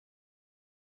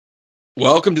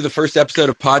Welcome to the first episode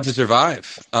of Pod to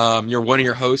Survive. You're one of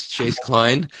your hosts, Chase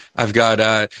Klein. I've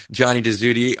got Johnny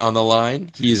Dezzuti on the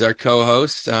line. He's our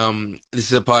co-host.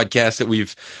 This is a podcast that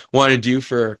we've wanted to do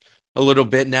for a little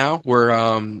bit now.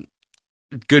 We're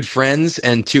good friends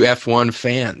and two F1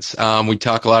 fans. We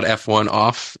talk a lot of F1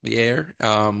 off the air.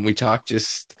 We talk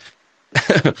just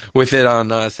with it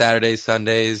on Saturdays,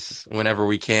 Sundays, whenever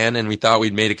we can, and we thought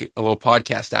we'd made a little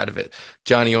podcast out of it.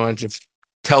 Johnny, you want to just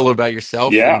tell a little about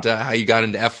yourself Yeah, and how you got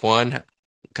into F1,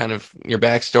 kind of your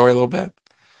backstory a little bit?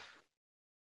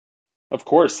 of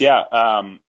course. Yeah.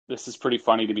 This is pretty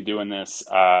funny to be doing this.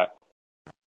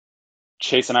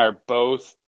 Chase and I are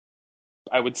both,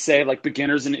 I would say, like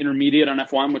beginners and intermediate on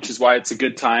F1, which is why it's a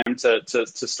good time to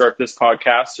start this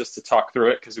podcast just to talk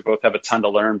through it because we both have a ton to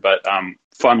learn, but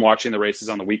fun watching the races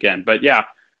on the weekend. But yeah,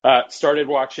 started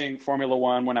watching Formula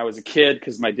One when I was a kid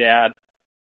because my dad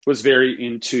was very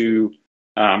into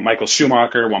Michael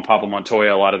Schumacher, Juan Pablo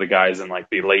Montoya, a lot of the guys in like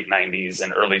the late 90s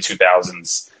and early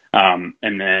 2000s.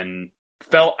 And then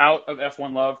fell out of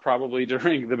F1 love probably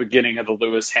during the beginning of the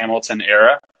Lewis Hamilton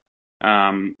era.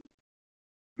 Um,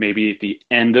 Maybe at the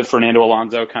end of Fernando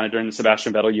Alonso, kind of during the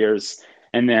Sebastian Vettel years.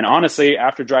 And then honestly,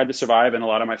 after Drive to Survive and a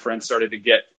lot of my friends started to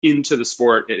get into the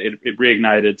sport, it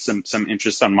reignited some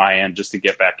interest on my end just to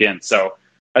get back in. So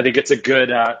I think it's a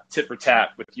good tit for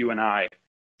tat with you and I,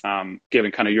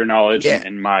 given kind of your knowledge Yeah.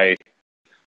 and my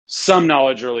some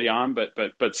knowledge early on,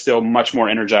 but still much more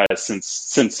energized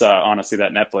since honestly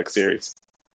that Netflix series.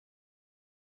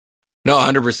 No,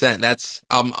 100%. That's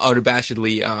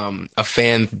unabashedly a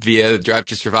fan via Drive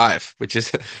to Survive, which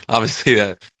is obviously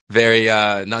a very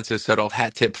not so subtle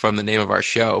hat tip from the name of our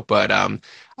show. But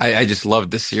I just love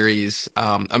the series.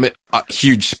 I'm a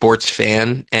huge sports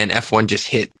fan, and F1 just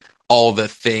hit all the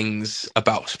things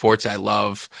about sports I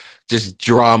love. Just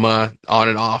drama on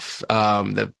and off.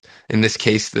 In this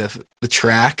case, the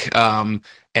track, and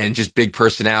just big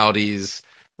personalities,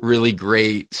 really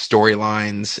great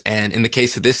storylines, and in the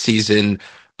case of this season,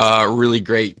 really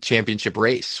great championship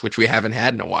race, which we haven't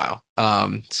had in a while.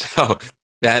 So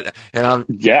that, and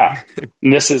Yeah.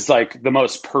 And this is like the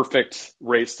most perfect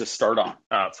race to start on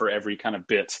for every kind of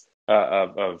bit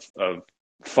of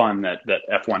fun that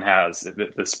F1 has.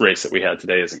 This race that we had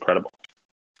today is incredible.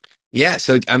 yeah.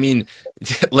 So I mean,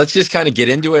 let's just kind of get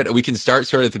into it. We can start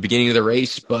sort of at the beginning of the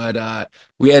race, but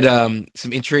we had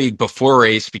some intrigue before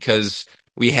race because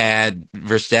we had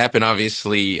Verstappen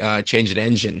obviously change an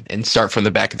engine and start from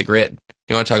the back of the grid.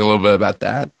 You want to talk a little bit about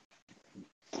that?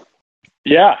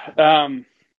 Yeah.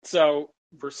 So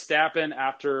Verstappen,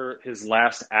 after his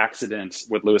last accident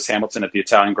with Lewis Hamilton at the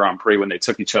Italian Grand Prix when they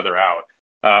took each other out,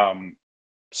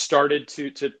 started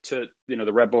to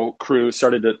the Red Bull crew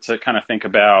started to kind of think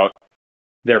about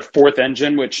their fourth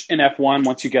engine, which in F1,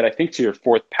 once you get, I think, to your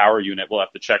fourth power unit, we'll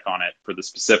have to check on it for the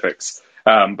specifics.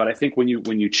 But I think when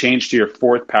you change to your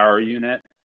fourth power unit,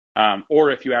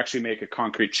 or if you actually make a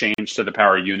concrete change to the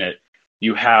power unit,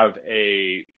 you have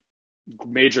a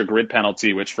major grid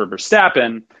penalty, which for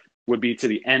Verstappen would be to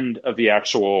the end of the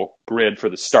actual grid for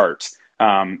the start.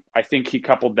 I think he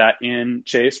coupled that in,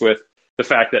 Chase, with the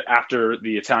fact that after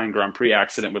the Italian Grand Prix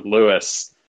accident with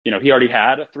Lewis, he already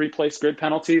had a three-place grid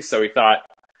penalty, so he thought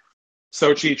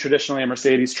Sochi, traditionally a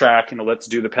Mercedes track, let's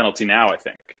do the penalty now, I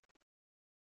think.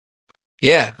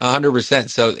 Yeah, 100%.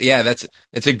 So yeah,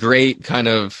 it's a great kind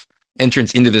of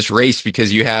entrance into this race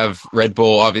because you have Red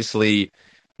Bull obviously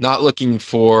not looking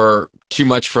for too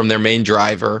much from their main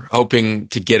driver, hoping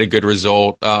to get a good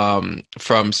result from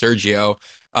Sergio,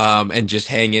 and just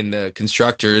hang in the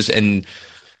constructors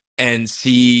and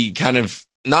see kind of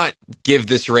not give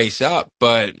this race up,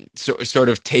 but sort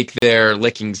of take their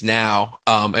lickings now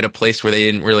at a place where they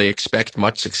didn't really expect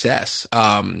much success,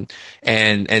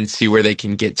 and see where they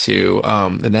can get to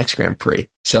the next Grand Prix.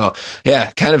 So yeah,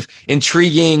 kind of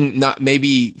intriguing. Not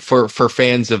maybe for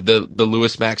fans of the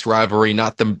Lewis Max rivalry,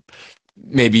 not the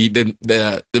maybe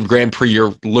the Grand Prix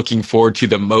you're looking forward to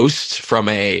the most from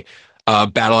a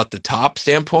battle at the top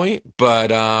standpoint,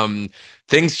 but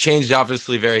things changed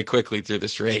obviously very quickly through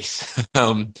this race.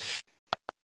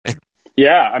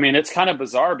 Yeah, I mean, it's kind of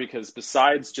bizarre because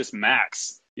besides just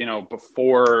Max,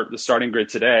 before the starting grid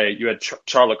today, you had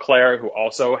Charles Leclerc, who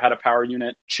also had a power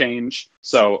unit change.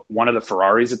 So one of the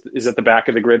Ferraris is at the back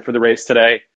of the grid for the race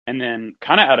today. And then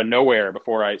kind of out of nowhere,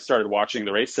 before I started watching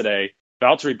the race today,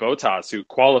 Valtteri Bottas, who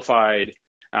qualified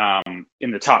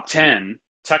in the top 10,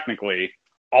 technically,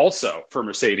 also for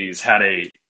Mercedes, had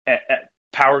a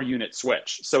power unit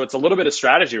switch. So it's a little bit of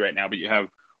strategy right now, but you have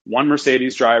one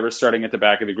Mercedes driver starting at the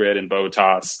back of the grid in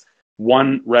Bottas,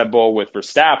 one Red Bull with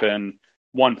Verstappen,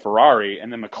 one Ferrari,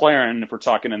 and then McLaren, if we're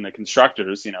talking in the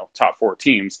constructors, top four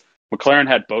teams, McLaren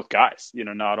had both guys.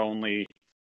 Not only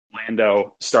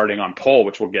Lando starting on pole,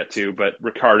 which we'll get to, but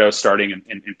Ricardo starting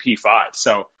in P5.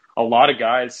 So a lot of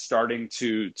guys starting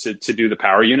to do the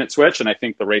power unit switch, and I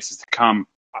think the races to come,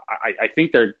 I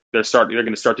think they're going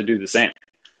to start to do the same,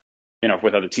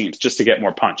 with other teams just to get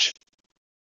more punch.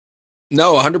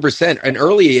 No, 100%. And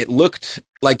early, it looked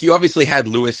like you obviously had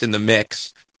Lewis in the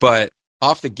mix, but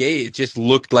off the gate, it just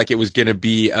looked like it was going to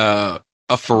be a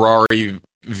Ferrari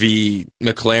v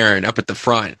McLaren up at the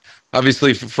front.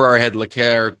 Obviously, Ferrari had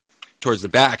Leclerc towards the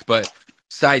back, but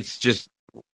Sainz just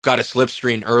got a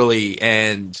slipstream early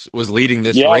and was leading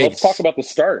this Yeah, let's talk race. about the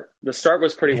start. The start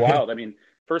was pretty wild. I mean,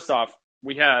 first off,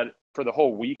 we had for the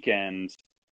whole weekend,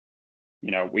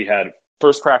 we had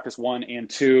first practice 1 and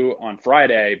 2 on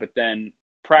Friday, but then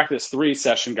practice 3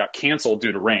 session got canceled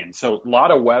due to rain. So a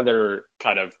lot of weather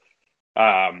kind of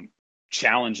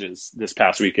challenges this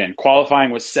past weekend.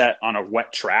 Qualifying was set on a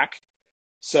wet track.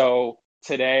 So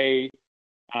today,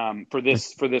 for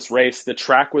this race, the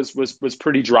track was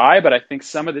pretty dry, but I think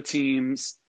some of the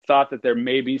teams thought that there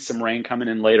may be some rain coming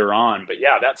in later on. But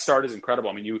yeah, that start is incredible.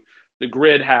 I mean, the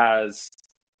grid has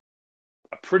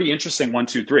a pretty interesting 1,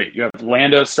 2, 3. You have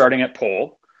Lando starting at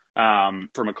pole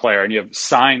for McLaren. You have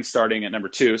Sainz starting at number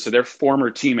 2. So they're former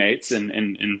teammates and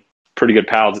pretty good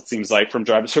pals, it seems like, from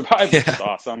Drive to Survive, which is Yeah.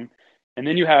 awesome. And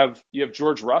then you have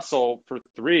George Russell for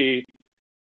 3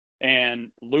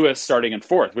 and Lewis starting in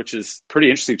 4th, which is pretty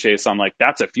interesting, Chase, on like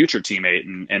that's a future teammate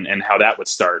and how that would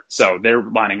start. So they're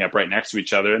lining up right next to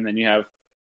each other. And then you have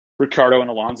Ricardo and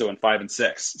Alonso in 5 and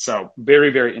 6. So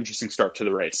very, very interesting start to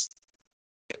the race.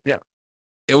 Yeah.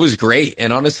 It was great.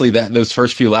 And honestly, that those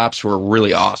first few laps were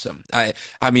really awesome. I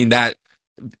mean that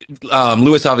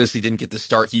Lewis obviously didn't get the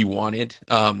start he wanted.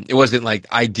 It wasn't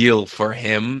like ideal for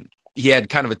him. He had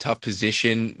kind of a tough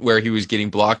position where he was getting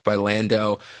blocked by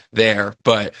Lando there,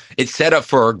 but it set up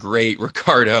for a great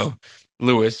Ricardo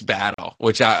Lewis battle,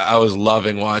 which I was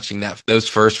loving watching those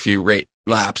first few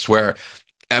laps where,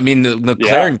 I mean, the Yeah.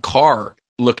 McLaren car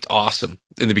looked awesome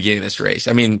in the beginning of this race.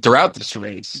 I mean, throughout this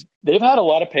race. They've had a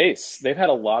lot of pace. They've had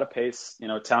a lot of pace.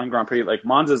 Italian Grand Prix, like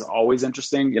Monza's always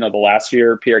interesting. The last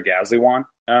year Pierre Gasly won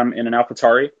in an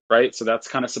AlphaTauri, right? So that's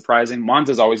kind of surprising.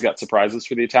 Monza's always got surprises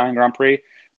for the Italian Grand Prix,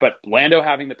 but Lando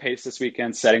having the pace this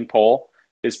weekend, setting pole,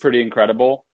 is pretty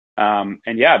incredible. And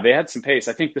yeah, they had some pace.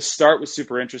 I think the start was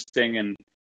super interesting,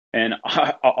 and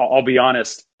I'll be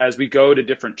honest, as we go to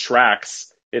different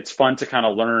tracks, it's fun to kind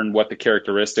of learn what the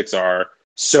characteristics are.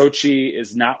 Sochi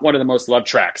is not one of the most loved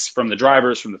tracks from the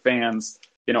drivers, from the fans,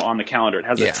 on the calendar. It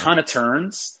has a Yeah. ton of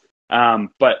turns,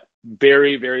 but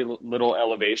very, very little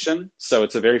elevation. So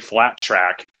it's a very flat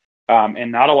track,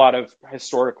 and not a lot of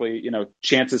historically,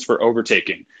 chances for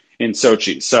overtaking in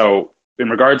Sochi. So in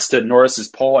regards to Norris's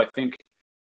pole, I think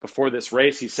before this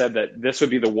race, he said that this would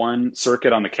be the one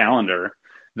circuit on the calendar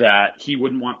that he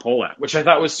wouldn't want pole at, which I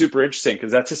thought was super interesting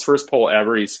because that's his first pole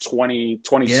ever. He's 22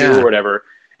 or Yeah. whatever.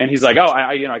 And he's like, oh,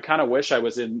 I kind of wish I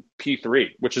was in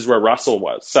P3, which is where Russell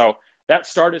was. So that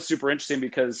start is super interesting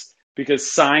because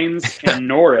Sainz and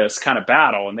Norris kind of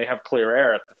battle and they have clear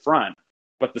air at the front,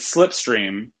 but the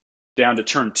slipstream down to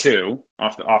turn 2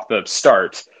 off the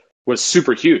start was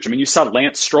super huge. I mean, you saw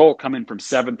Lance Stroll come in from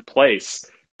 7th place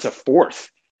to 4th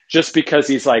just because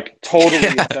he's like totally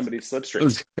in Yeah. somebody's It slipstream.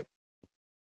 was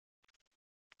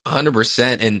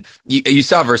 100%. And you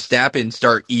saw Verstappen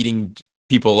start eating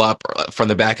people up from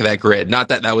the back of that grid. Not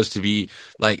that that was to be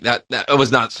like that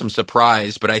was not some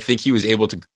surprise, but I think he was able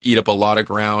to eat up a lot of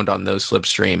ground on those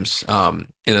slipstreams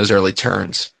in those early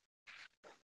turns.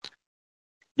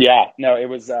 Yeah, no, it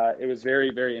was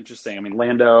very, very interesting. I mean,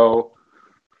 Lando,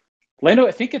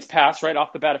 I think gets passed right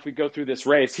off the bat if we go through this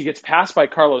race. He gets passed by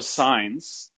Carlos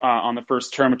Sainz on the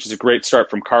first turn, which is a great start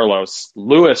from Carlos.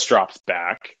 Lewis drops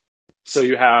back. So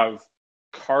you have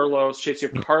Chase, you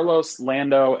have Carlos,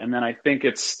 Lando, and then I think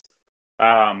it's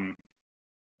um,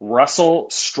 Russell,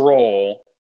 Stroll,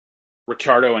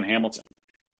 Ricardo, and Hamilton.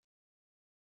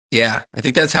 Yeah, I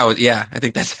think that's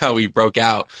how we broke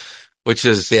out, which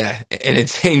is an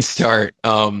insane start.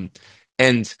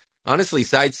 And honestly,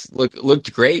 Sides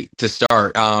looked great to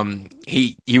start.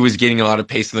 He was getting a lot of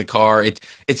pace in the car.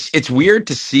 It's weird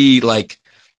to see like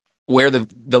where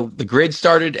the grid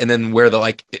started and then where the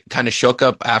like it kind of shook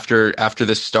up after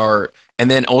the start, and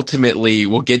then ultimately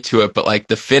we'll get to it, but like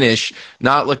the finish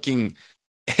not looking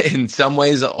in some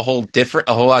ways a whole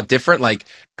lot different. Like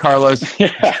Carlos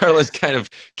Yeah. Carlos kind of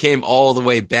came all the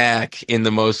way back in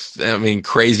the most, I mean,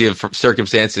 crazy of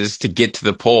circumstances to get to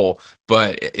the pole,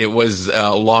 but it was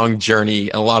a long journey,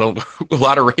 a lot of a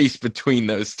lot of race between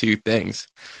those two things.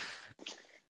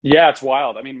 Yeah, it's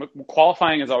wild. I mean,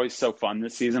 qualifying is always so fun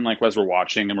this season. Like as we're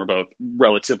watching, and we're both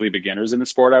relatively beginners in the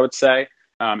sport, I would say,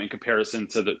 in comparison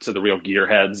to the real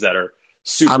gearheads that are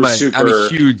super I'm a super.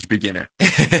 huge beginner.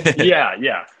 Yeah,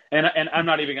 yeah. And I'm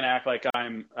not even going to act like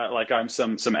I'm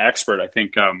some expert. I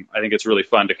think it's really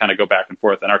fun to kind of go back and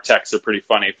forth. And our texts are pretty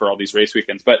funny for all these race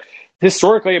weekends. But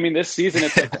historically, I mean, this season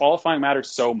it's like qualifying matters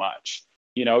so much.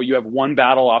 You know, you have one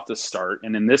battle off the start,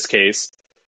 and in this case,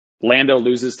 Lando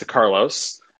loses to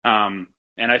Carlos. And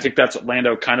I think that's what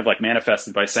Lando kind of like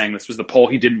manifested by saying this was the pole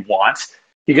he didn't want.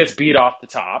 He gets beat off the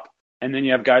top. And then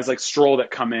you have guys like Stroll that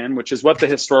come in, which is what the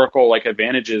historical like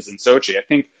advantage is in Sochi.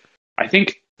 I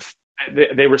think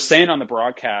they were saying on the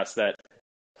broadcast that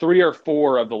three or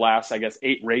four of the last, I guess,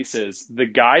 8 races, the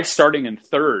guy starting in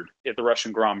third at the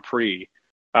Russian Grand Prix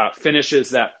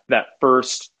finishes that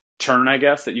first turn, I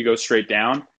guess, that you go straight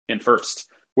down in first,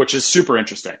 which is super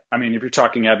interesting. I mean, if you're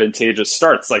talking advantageous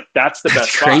starts, like that's the That's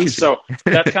best spot. crazy. So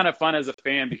that's kind of fun as a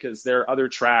fan because there are other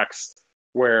tracks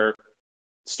where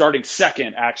starting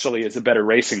second actually is a better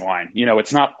racing line. You know,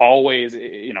 it's not always,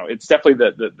 you know, it's definitely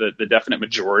the definite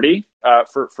majority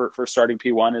for starting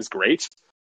P1 is great.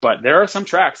 But there are some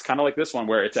tracks, kind of like this one,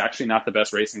 where it's actually not the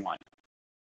best racing line.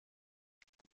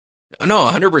 No,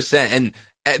 100%. And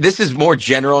this is more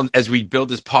general as we build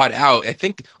this pod out. I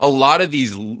think a lot of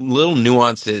these little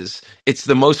nuances, it's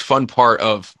the most fun part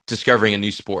of discovering a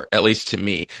new sport, at least to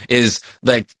me, is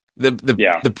like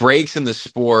Yeah. the breaks in the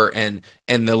sport and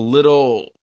the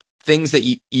little things that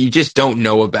you just don't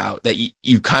know about that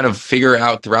you kind of figure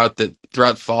out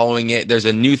throughout following it. There's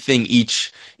a new thing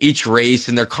each race,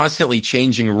 and they're constantly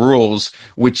changing rules,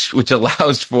 which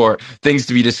allows for things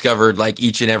to be discovered like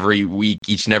each and every week,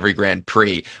 each and every Grand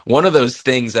Prix. One of those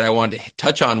things that I wanted to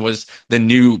touch on was the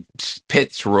new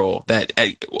pits rule that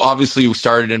obviously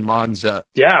started in Monza,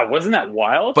 Yeah. Wasn't that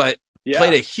wild? but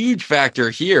played Yeah. a huge factor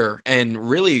here and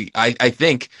really I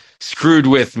think screwed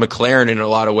with McLaren in a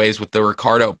lot of ways with the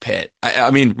Ricardo pit. I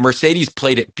mean Mercedes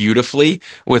played it beautifully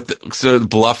with sort of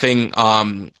bluffing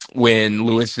when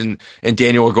Lewis and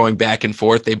Daniel were going back and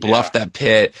forth. They Yeah. bluffed that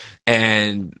pit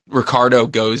and Ricardo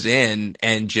goes in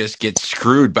and just gets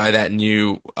screwed by that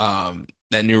new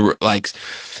like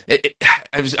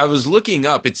I was looking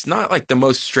up. It's not like the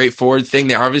most straightforward thing.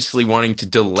 They're obviously wanting to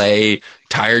delay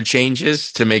tire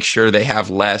changes to make sure they have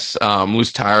less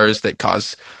loose tires that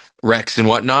cause wrecks and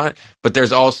whatnot. But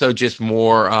there's also just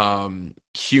more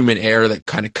human error that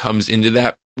kind of comes into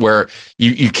that where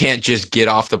you can't just get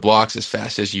off the blocks as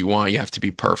fast as you want. You have to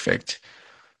be perfect.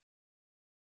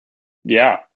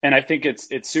 Yeah. And I think it's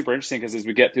super interesting because as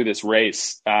we get through this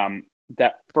race,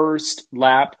 that first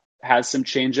lap has some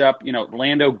change up. You know,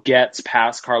 Lando gets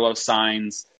past Carlos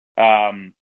Sainz,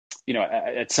 you know,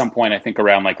 at some point, I think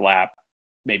around like lap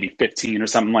maybe 15 or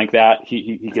something like that,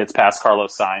 he gets past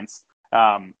Carlos Sainz,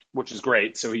 which is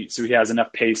great. So he has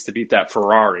enough pace to beat that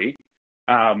Ferrari.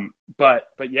 But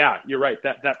yeah, you're right.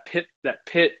 That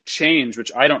pit change,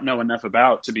 which I don't know enough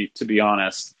about to be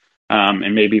honest.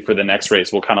 And maybe for the next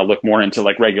race, we'll kind of look more into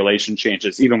like regulation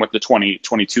changes, even with the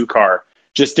 2022 car,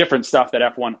 just different stuff that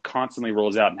F1 constantly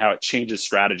rolls out and how it changes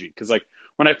strategy. Because like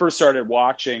when I first started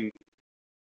watching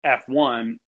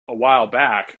F1 a while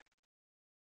back,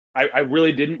 I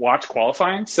really didn't watch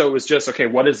qualifying. So it was just, okay,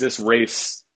 what does this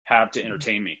race have to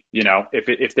entertain me? You know,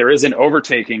 if there is an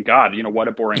overtaking, God, you know, what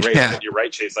a boring race. Yeah. But you're right,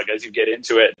 Chase. Like as you get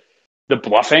into it, the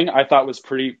bluffing I thought was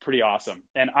pretty awesome.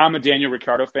 And I'm a Daniel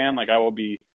Ricciardo fan. Like I will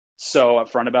be so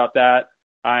upfront about that.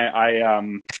 I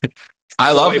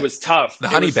So love it it. was tough. The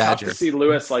It honey was tough to badger. see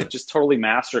Lewis like just totally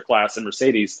masterclass in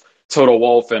Mercedes, total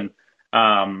wolf, and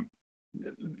um,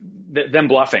 them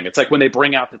bluffing. It's like when they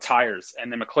bring out the tires,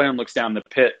 and then McLaren looks down the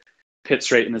pit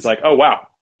straight and is like, "Oh wow,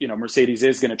 you know Mercedes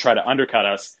is going to try to undercut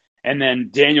us." And then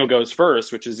Daniel goes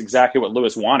first, which is exactly what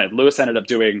Lewis wanted. Lewis ended up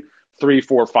doing 3,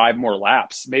 4, 5 more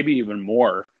laps, maybe even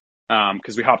more,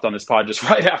 because we hopped on this pod just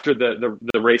right after the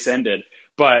race ended.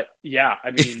 But yeah,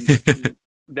 I mean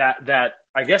that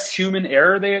I guess human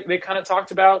error they kind of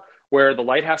talked about where the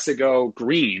light has to go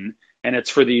green and it's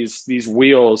for these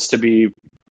wheels to be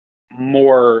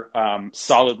more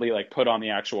solidly like put on the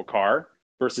actual car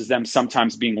versus them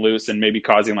sometimes being loose and maybe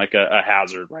causing like a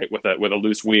hazard right with a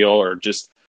loose wheel or just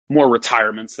more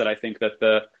retirements that I think that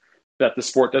the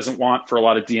sport doesn't want for a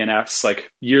lot of DNFs. Like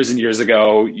years and years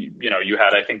ago, you know, you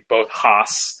had I think both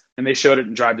Haas and they showed it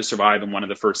in Drive to Survive in one of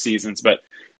the first seasons, but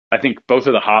I think both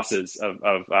of the Haas's of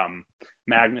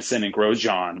Magnussen and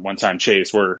Grosjean one time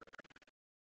Chase were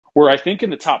I think in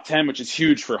the top 10, which is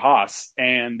huge for Haas.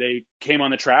 And they came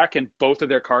on the track and both of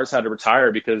their cars had to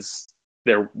retire because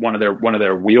one of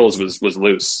their wheels was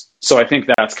loose. So I think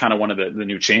that's kind of one of the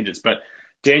new changes. But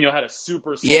Daniel had a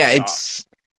super slow Yeah, stop.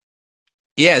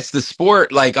 it's the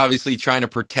sport, like obviously trying to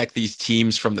protect these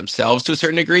teams from themselves to a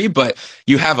certain degree, but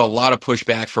you have a lot of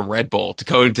pushback from Red Bull. To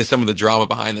go into some of the drama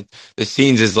behind the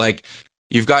scenes is like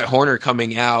you've got Horner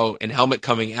coming out and Helmet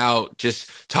coming out just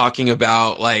talking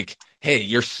about like, hey,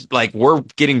 like we're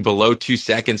getting below 2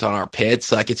 seconds on our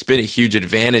pits. Like it's been a huge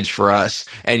advantage for us.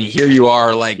 And here you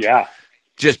are like Yeah.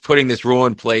 just putting this rule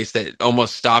in place that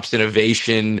almost stops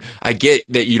innovation. I get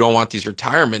that you don't want these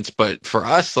retirements, but for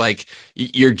us, like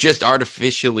you're just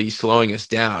artificially slowing us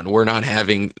down. We're not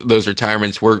having those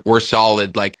retirements. We're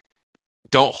solid. Like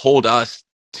don't hold us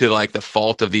to like the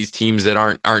fault of these teams that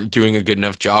aren't doing a good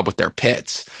enough job with their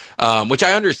pits, which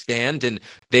I understand, and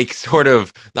they sort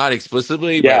of not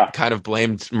explicitly, but Yeah. kind of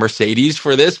blamed Mercedes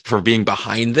for this, for being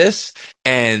behind this,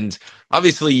 and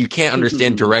obviously you can't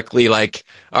understand directly like,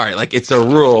 all right, like it's a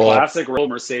rule. Classic real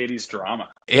Mercedes drama.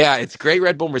 Yeah, it's great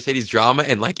Red Bull Mercedes drama.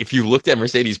 And like if you looked at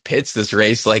Mercedes pits this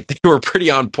race, like they were pretty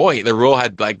on point. The rule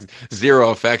had like zero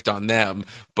effect on them.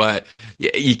 But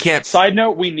you can't Side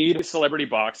note: we need celebrity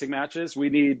boxing matches. We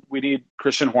need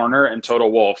Christian Horner and Toto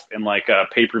Wolff in like a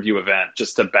pay-per-view event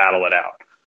just to battle it out.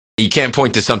 you can't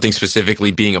point to something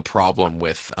specifically being a problem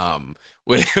with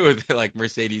with like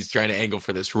Mercedes trying to angle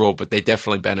for this rule, but they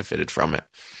definitely benefited from it.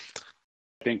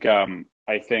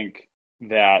 I think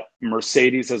that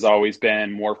Mercedes has always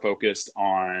been more focused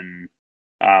on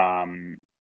um,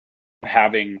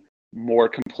 having more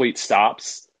complete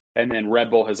stops, and then Red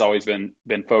Bull has always been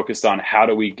focused on how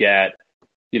do we get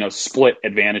split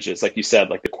advantages, like you said,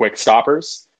 like the quick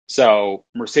stoppers. So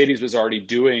Mercedes was already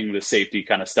doing the safety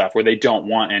kind of stuff where they don't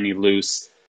want any loose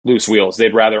wheels.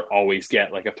 They'd rather always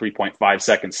get like a 3.5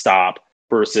 second stop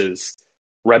versus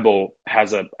Red Bull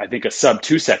has I think a sub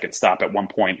 2 second stop at one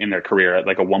point in their career at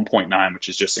like a 1.9, which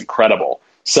is just incredible.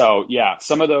 So yeah,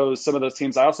 some of those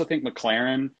teams. I also think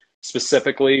McLaren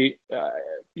specifically,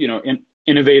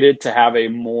 innovated to have a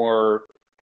more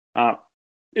uh,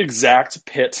 exact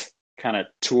pit kind of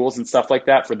tools and stuff like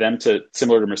that for them to,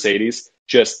 similar to Mercedes,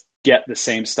 just get the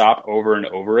same stop over and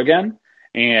over again.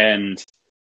 And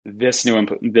this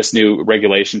new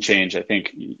regulation change, I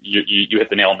think you hit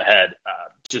the nail on the head.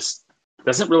 Just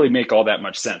doesn't really make all that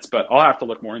much sense, but I'll have to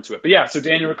look more into it. But yeah, so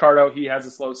Daniel Ricciardo, he has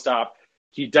a slow stop.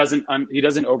 He doesn't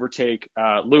overtake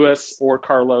Lewis or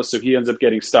Carlos, so he ends up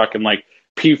getting stuck in like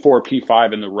P4,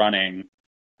 P5 in the running.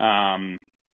 Um,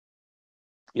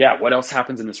 yeah, what else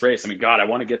happens in this race? I mean, God, I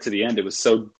want to get to the end. It was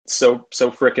so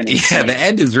freaking Yeah, the insane.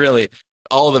 end is really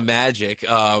all the magic.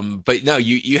 But no,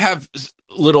 you have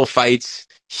little fights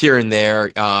here and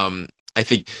there. I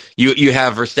think you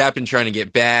have Verstappen trying to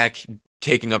get back,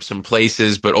 taking up some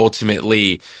places, but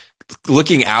ultimately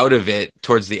looking out of it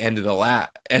towards the end of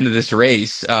end of this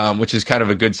race, which is kind of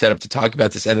a good setup to talk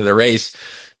about this end of the race.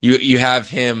 You have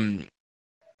him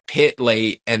pit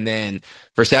late, and then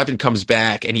Verstappen comes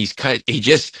back, and he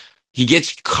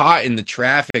gets caught in the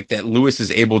traffic that Lewis is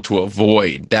able to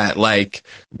avoid. That like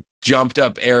jumped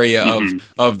up area hmm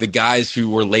of the guys who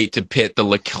were late to pit, the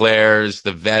Leclercs,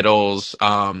 the Vettels.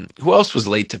 Who else was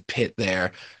late to pit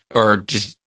there, or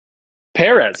just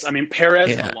Perez. I mean, Perez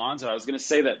and yeah. Alonso. I was going to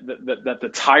say that the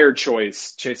tire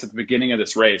choice chase at the beginning of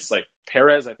this race, like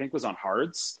Perez, I think was on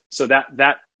hards, so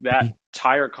that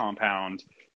tire compound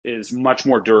is much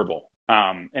more durable.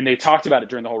 And they talked about it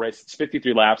during the whole race. It's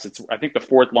 53 laps. It's I think the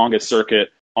fourth longest circuit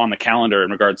on the calendar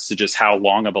in regards to just how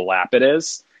long of a lap it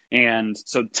is. And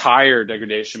so tire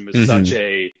degradation was such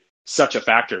Mhm. a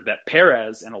factor that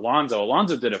Perez and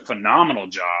Alonso did a phenomenal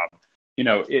job,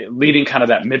 leading kind of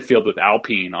that midfield with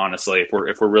Alpine. Honestly, if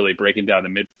we're really breaking down the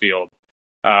midfield,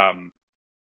 um,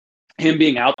 him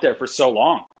being out there for so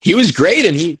long. He was great,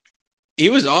 and he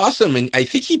was awesome, and I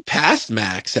think he passed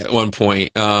Max at one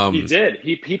point. He did.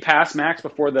 He passed Max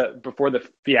before the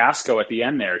fiasco at the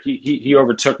end there. He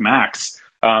overtook Max,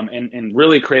 and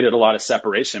really created a lot of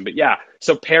separation. But yeah,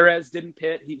 so Perez didn't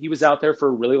pit. He was out there for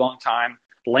a really long time.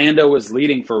 Lando was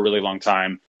leading for a really long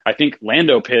time. I think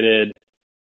Lando pitted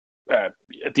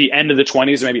at the end of the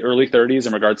 20s, maybe early 30s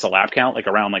in regards to lap count, like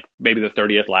around like maybe the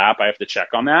 30th lap. I have to check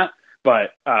on that.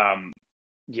 But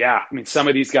yeah, I mean, some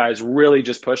of these guys really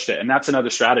just pushed it, and that's another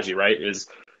strategy, right? Is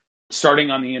starting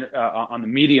on the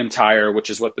medium tire, which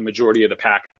is what the majority of the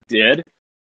pack did.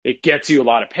 It gets you a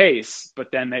lot of pace,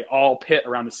 but then they all pit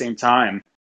around the same time,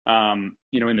 in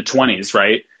the 20s,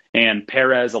 right? And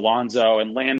Perez, Alonso,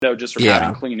 and Lando, just from having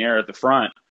Yeah. clean air at the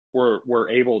front, were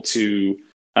able to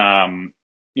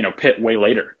pit way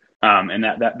later, and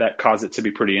that caused it to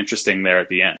be pretty interesting there at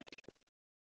the end.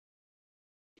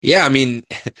 Yeah, I mean,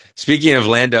 speaking of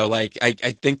Lando, like I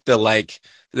think the like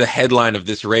the headline of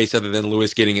this race, other than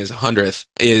Lewis getting his 100th,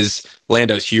 is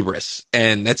Lando's hubris,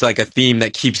 and that's like a theme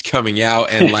that keeps coming out,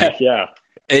 and like Yeah.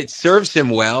 it serves him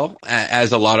well,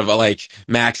 as a lot of like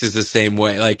Max is the same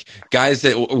way. Like guys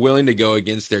that are willing to go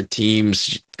against their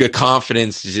teams, good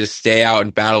confidence to just stay out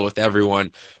and battle with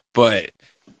everyone. But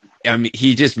I mean,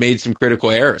 he just made some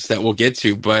critical errors that we'll get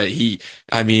to. But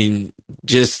I mean,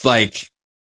 just like,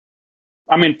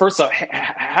 I mean, first off,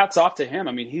 hats off to him.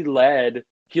 I mean, he led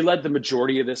the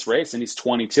majority of this race, and he's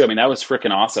 22. I mean, that was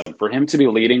freaking awesome for him to be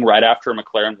leading right after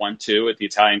McLaren won 2 at the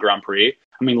Italian Grand Prix.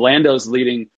 I mean, Lando's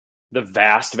leading the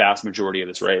vast, vast majority of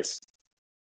this race.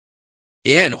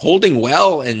 yeah, and holding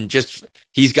well, and just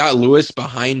he's got Lewis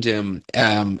behind him.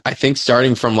 I think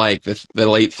starting from like the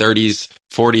late 30s,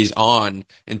 40s on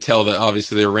until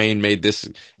obviously the rain made this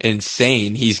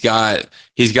insane. He's got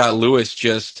Lewis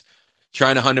just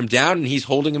trying to hunt him down, and he's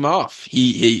holding him off.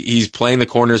 He's playing the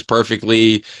corners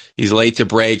perfectly. He's late to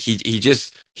break.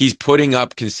 He's putting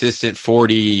up consistent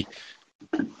 40s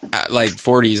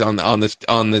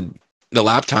on the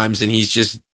lap times, and he's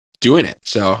just doing it.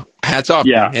 So hats off to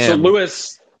Yeah. So him.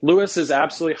 Lewis is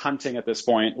absolutely hunting at this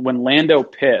point. When Lando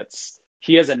pits,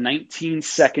 he has a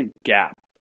 19-second gap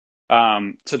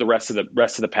to the rest of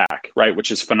the pack, right,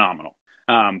 which is phenomenal.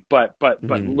 But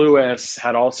Mhm. Lewis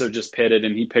had also just pitted,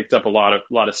 and he picked up a lot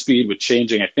of speed with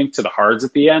changing, I think, to the hards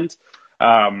at the end.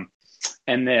 Um,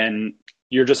 and then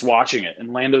you're just watching it,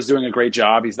 and Lando's doing a great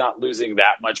job. He's not losing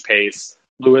that much pace.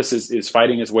 Lewis is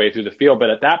fighting his way through the field,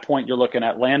 but at that point, you're looking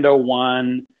at Lando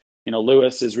 1.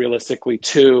 Lewis is realistically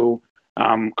 2.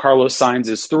 Carlos Sainz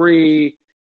is 3.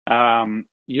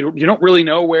 You don't really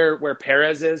know where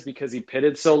Perez is because he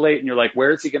pitted so late, and you're like,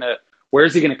 where is he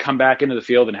gonna come back into the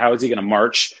field, and how is he gonna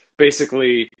march?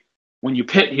 Basically, when you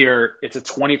pit here, it's a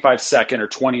 25-second or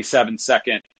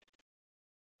 27-second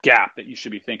gap that you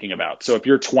should be thinking about. So if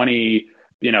you're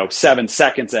 7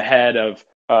 seconds ahead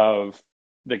of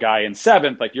the guy in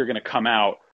seventh, like you're gonna come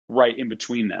out right in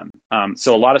between them.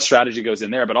 So a lot of strategy goes in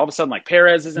there, but all of a sudden, like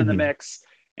Perez is in the Mhm. mix,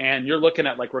 and you're looking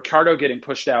at like Ricardo getting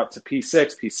pushed out to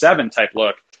P6, P7 type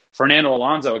look. Fernando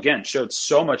Alonso again showed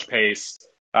so much pace,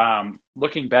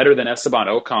 looking better than Esteban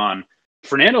Ocon.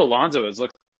 Fernando Alonso has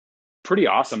looked pretty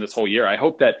awesome this whole year. I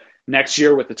hope that next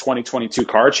year with the 2022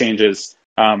 car changes,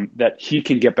 that he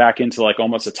can get back into like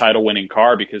almost a title winning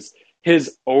car because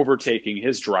his overtaking,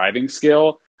 his driving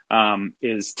skill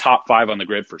is top 5 on the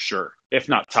grid for sure, if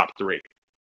not top 3.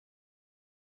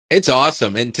 It's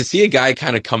awesome, and to see a guy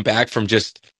kind of come back from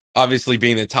just obviously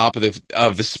being the top of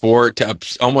the sport to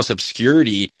almost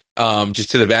obscurity,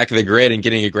 just to the back of the grid and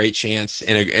getting a great chance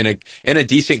in a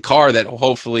decent car that will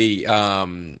hopefully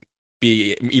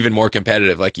be even more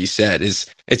competitive, like you said, is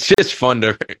it's just fun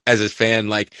to as a fan,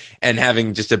 like, and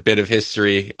having just a bit of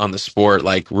history on the sport,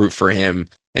 like root for him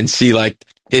and see like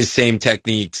his same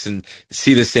techniques and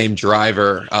see the same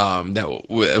driver that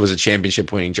was a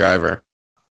championship winning driver.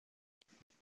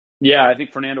 Yeah, I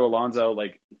think Fernando Alonso,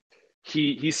 like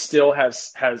he still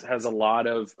has a lot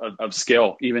of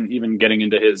skill, even getting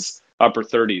into his upper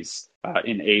 30s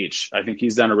in age. I think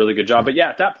he's done a really good job. But yeah,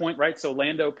 at that point, right? So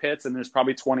Lando pits, and there's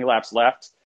probably 20 laps left,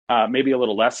 maybe a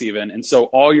little less even. And so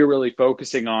all you're really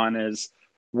focusing on is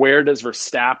where does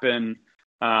Verstappen,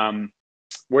 um,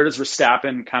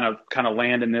 kind of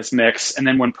land in this mix? And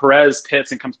then when Perez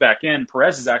pits and comes back in,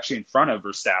 Perez is actually in front of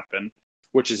Verstappen,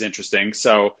 which is interesting.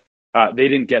 So they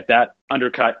didn't get that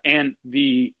undercut. And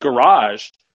the garage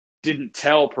didn't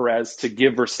tell Perez to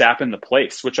give Verstappen the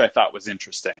place, which I thought was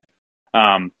interesting.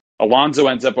 Alonso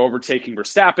ends up overtaking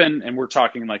Verstappen, and we're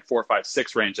talking like 4, 5,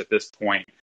 6 range at this point.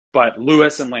 But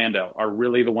Lewis and Lando are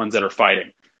really the ones that are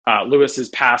fighting. Lewis is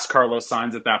past Carlos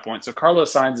Sainz at that point. So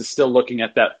Carlos Sainz is still looking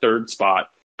at that third spot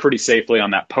pretty safely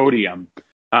on that podium.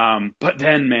 But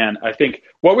then, man, I think,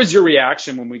 what was your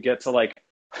reaction when we get to like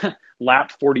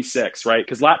lap 46, right?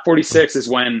 Because lap 46 is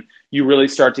when you really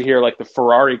start to hear like the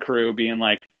Ferrari crew being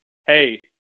like, hey,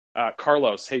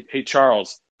 Carlos, hey,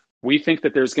 Charles, we think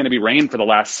that there's going to be rain for the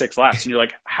last 6 laps. And you're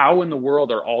like, how in the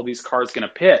world are all these cars going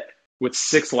to pit with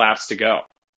 6 laps to go?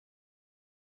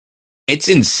 It's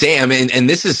insane. I mean, and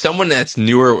this is someone that's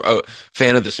newer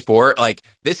fan of the sport. Like,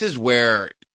 this is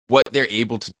where what they're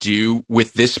able to do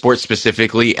with this sport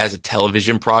specifically as a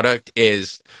television product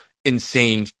is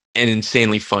insane and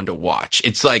insanely fun to watch.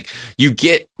 It's like you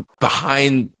get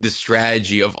behind the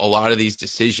strategy of a lot of these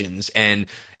decisions, and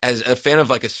as a fan of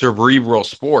like a cerebral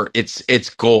sport, it's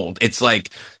gold. It's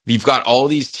like you've got all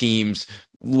these teams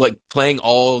like playing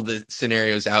all the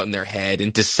scenarios out in their head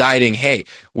and deciding, hey,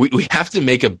 we have to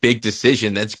make a big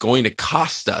decision that's going to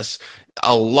cost us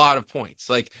a lot of points.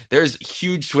 Like there's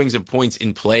huge swings of points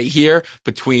in play here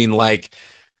between like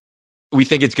we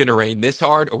think it's going to rain this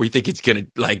hard, or we think it's going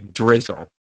to like drizzle.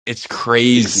 It's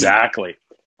crazy. Exactly.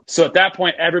 So at that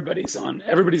point, everybody's on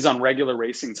regular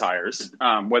racing tires,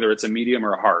 whether it's a medium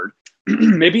or a hard,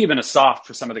 maybe even a soft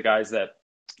for some of the guys that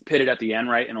pitted at the end,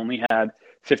 right, and only had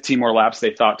 15 more laps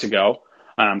they thought to go.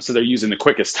 So they're using the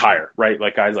quickest tire, right?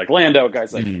 Like guys like Lando,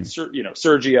 guys like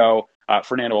Sergio,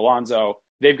 Fernando Alonso.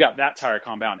 They've got that tire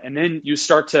calmed down, and then you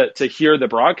start to hear the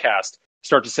broadcast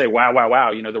start to say, "Wow, wow,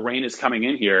 wow! You know the rain is coming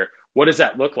in here. What does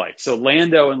that look like?" So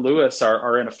Lando and Lewis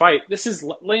are in a fight. This is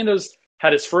Lando's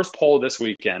had his first pole this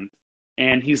weekend,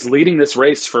 and he's leading this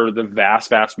race for the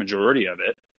vast majority of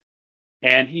it.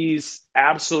 And he's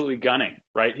absolutely gunning,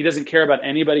 right? He doesn't care about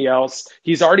anybody else.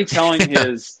 He's already telling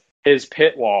his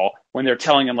pit wall when they're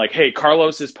telling him like, "Hey,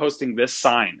 Carlos is posting this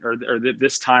sign or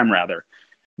this time rather."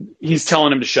 He's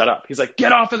telling him to shut up. He's like,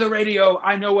 "Get off of the radio.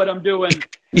 I know what I'm doing."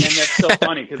 And that's so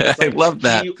funny because it's like, I love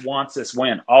that. he wants this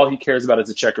win. All he cares about is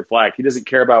a checkered flag. He doesn't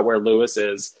care about where Lewis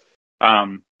is.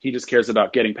 He just cares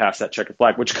about getting past that checkered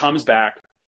flag, which comes back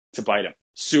to bite him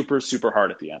super, super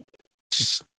hard at the end.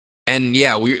 And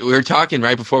yeah, we were talking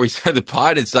right before we started the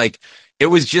pod. It's like it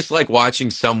was just like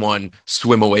watching someone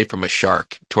swim away from a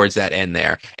shark towards that end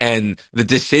there. And the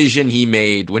decision he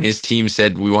made when his team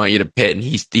said, "We want you to pit," and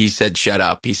he said, "Shut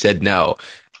up." He said no.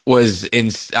 Was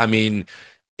in. I mean,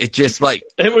 it just like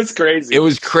it was crazy. It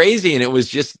was crazy, and it was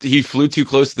just he flew too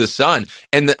close to the sun.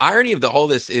 And the irony of all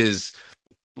this is,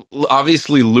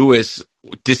 obviously, Lewis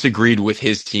disagreed with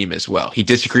his team as well. He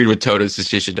disagreed with Toto's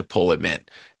decision to pull him in.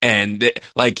 And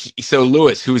like, so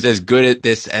Lewis, who's as good at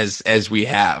this as we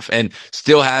have, and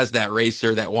still has that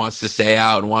racer that wants to stay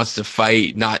out and wants to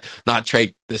fight, not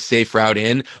take the safe route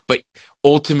in, but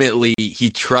ultimately he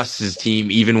trusts his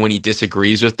team even when he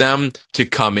disagrees with them to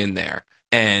come in there.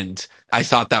 And I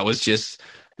thought that was just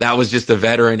a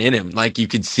veteran in him. Like you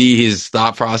could see his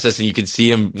thought process and you could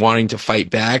see him wanting to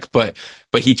fight back, but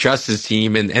he trusts his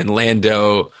team, and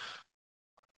Lando,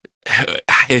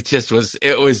 it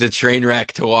was a train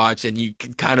wreck to watch, and you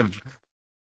can kind of.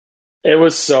 It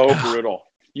was so brutal.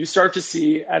 You start to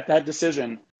see at that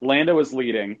decision, Lando is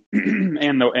leading,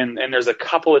 and there's a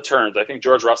couple of turns. I think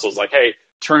George Russell's like, "Hey,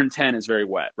 turn 10 is very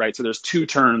wet," right? So there's 2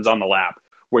 turns on the lap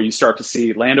where you start to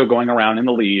see Lando going around in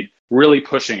the lead, really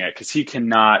pushing it because he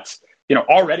cannot,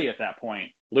 already at that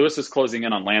point, Lewis was closing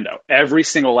in on Lando. Every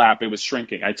single lap, it was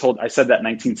shrinking. I said that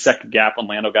 19-second gap when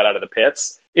Lando got out of the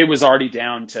pits. It was already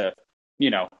down to,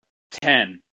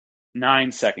 10,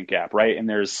 9-second gap, right? And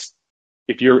there's,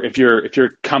 if you're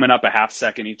coming up a half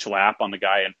second each lap on the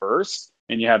guy in first,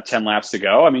 and you have 10 laps to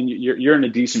go, I mean, you're in a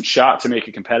decent shot to make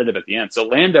it competitive at the end. So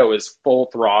Lando is full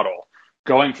throttle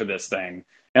going for this thing.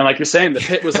 And like you're saying, the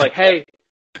pit was like, "Hey,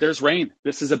 there's rain.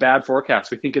 This is a bad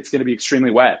forecast. We think it's going to be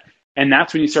extremely wet." And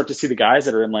that's when you start to see the guys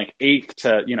that are in like 8th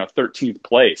to 13th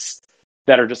place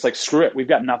that are just like, "Screw it, we've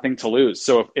got nothing to lose."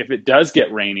 So if it does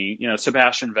get rainy,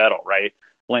 Sebastian Vettel, right,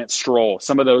 Lance Stroll,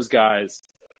 some of those guys,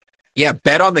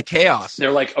 bet on the chaos.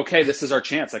 They're like, "Okay, this is our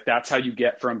chance." Like that's how you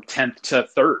get from 10th to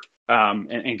 3rd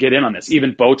and get in on this.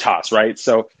 Even Bottas, right?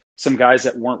 So some guys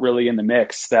that weren't really in the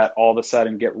mix that all of a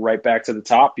sudden get right back to the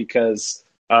top because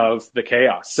of the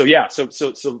chaos. So yeah, so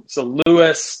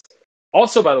Lewis.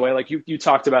 Also, by the way, like you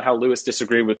talked about how Lewis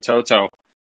disagreed with Toto.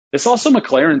 It's also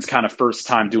McLaren's kind of first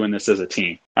time doing this as a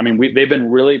team. I mean, they've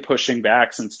been really pushing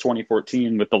back since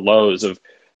 2014 with the lows of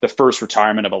the first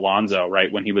retirement of Alonso, right,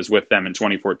 when he was with them in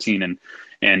 2014,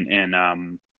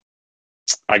 and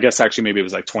I guess actually maybe it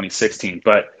was like 2016.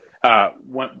 But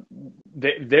when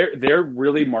they're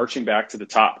really marching back to the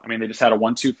top. I mean, they just had a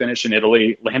 1-2 finish in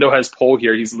Italy. Lando has pole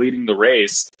here; he's leading the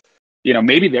race.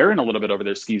 Maybe they're in a little bit over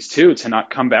their skis too, to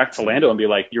not come back to Lando and be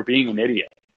like, "You're being an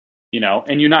idiot,"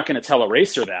 and you're not going to tell a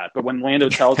racer that. But when Lando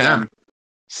tells him,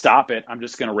 "Stop it, I'm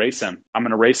just going to race him. I'm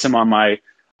going to race him on my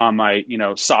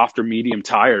soft or medium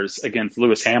tires against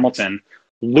Lewis Hamilton."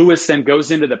 Lewis then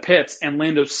goes into the pits and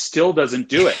Lando still doesn't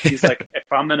do it. He's like,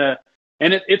 "If I'm going to,"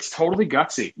 and it's totally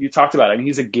gutsy. You talked about it. I mean,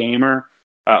 he's a gamer.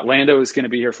 Lando is going to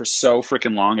be here for so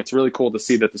freaking long. It's really cool to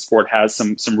see that the sport has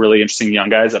some really interesting young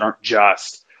guys that aren't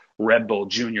just Red Bull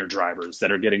junior drivers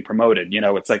that are getting promoted.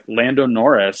 It's like Lando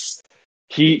Norris.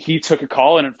 He took a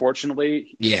call, and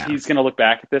unfortunately, he's going to look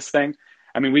back at this thing.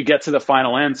 I mean, we get to the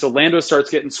final end, so Lando starts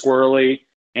getting squirrely,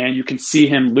 and you can see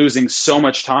him losing so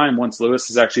much time once Lewis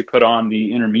has actually put on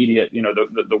the intermediate,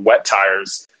 the wet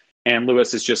tires, and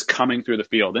Lewis is just coming through the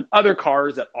field. And other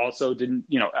cars that also didn't,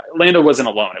 Lando wasn't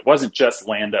alone. It wasn't just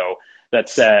Lando that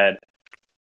said,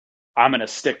 "I'm going to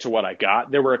stick to what I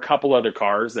got." There were a couple other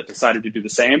cars that decided to do the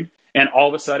same. And all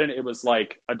of a sudden, it was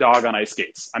like a dog on ice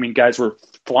skates. I mean, guys were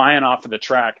flying off of the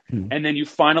track. And then you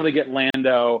finally get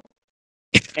Lando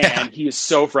And he is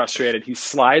so frustrated. He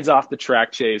slides off the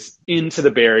track chase into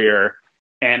the barrier,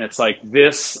 and it's like,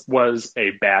 this was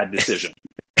a bad decision.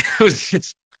 It was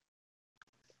just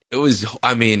it was,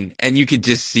 I mean, and you could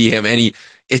just see him, and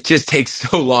it just takes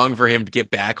so long for him to get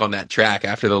back on that track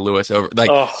after the Lewis like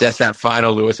Oh, that's that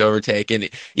final Lewis overtake, and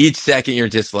each second you're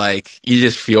just like, you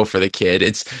just feel for the kid.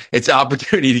 It's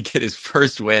opportunity to get his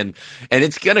first win, and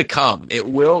it's gonna come. It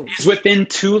will. he's within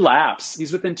 2 laps.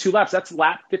 He's within 2 laps. That's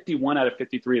lap 51 out of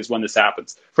 53 is when this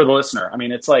happens for the listener. I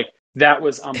mean, it's like, that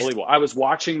was unbelievable. I was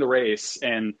watching the race,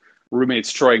 and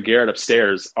roommates Troy and Garrett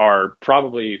upstairs are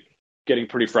probably getting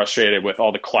pretty frustrated with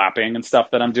all the clapping and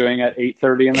stuff that I'm doing at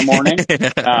 8:30 in the morning.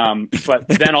 But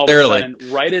then all of a Thoroughly.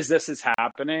 sudden, right as this is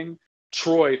happening,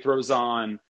 Troy throws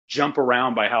on "Jump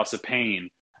Around" by House of Pain.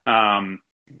 And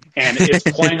it's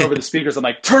playing over the speakers. I'm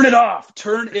like, turn it off,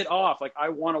 turn it off. Like, I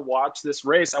want to watch this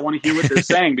race. I want to hear what they're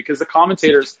saying, because the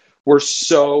commentators were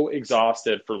so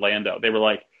exhausted for Lando. They were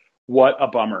like, what a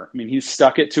bummer. I mean, he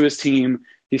stuck it to his team.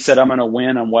 He said, I'm going to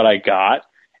win on what I got.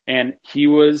 And he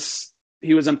was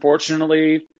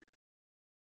unfortunately,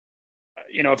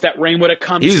 if that rain would have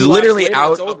come He was 2 laps literally later,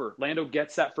 out. it's over. Lando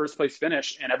gets that first place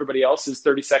finish, and everybody else is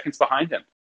 30 seconds behind him.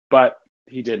 But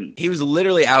he didn't. He was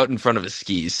literally out in front of his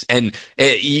skis, and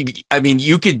I mean,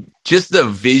 you could just the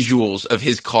visuals of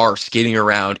his car skating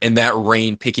around and that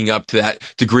rain picking up to that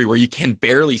degree where you can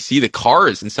barely see the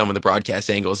cars in some of the broadcast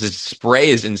angles. His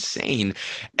spray is insane,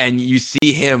 and you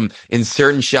see him in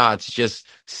certain shots just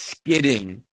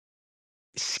skidding,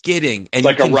 and you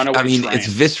Like a can, I runaway mean, it's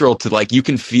train. visceral to, like, you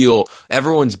can feel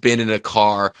everyone's been in a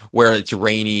car where it's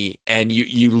rainy and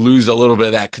you lose a little bit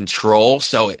of that control,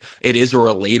 so it is a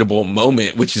relatable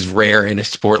moment, which is rare in a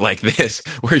sport like this,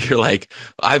 where you're like,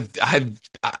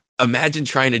 imagine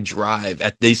trying to drive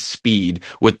at this speed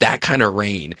with that kind of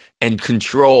rain and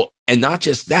control, and not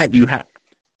just that, you have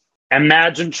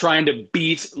Imagine trying to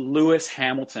beat Lewis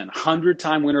Hamilton,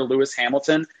 100-time winner Lewis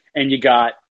Hamilton, and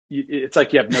it's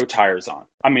like you have no tires on.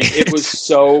 I mean, it was it's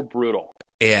so brutal.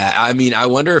 Yeah, I mean, I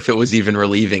wonder if it was even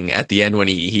relieving at the end when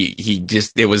he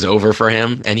just, it was over for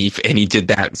him, and he did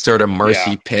that sort of Yeah.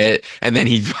 mercy pit, and then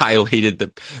he violated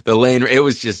the lane. It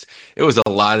was a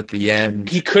lot at the end.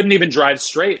 He couldn't even drive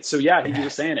straight. So yeah, he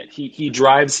was saying it. He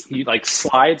like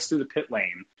slides through the pit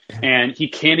lane, and he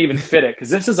can't even fit it, because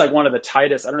this is like one of the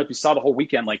tightest. I don't know if you saw the whole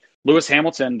weekend. Like, Lewis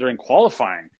Hamilton during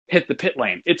qualifying hit the pit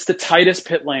lane. It's the tightest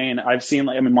pit lane I've seen.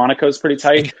 Like, I mean, Monaco's pretty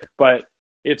tight, but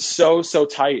it's so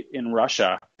tight in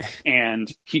Russia,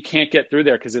 and he can't get through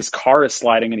there because his car is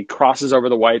sliding, and he crosses over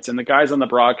the whites. And the guys on the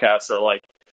broadcast are like,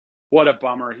 what a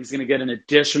bummer. He's going to get an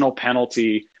additional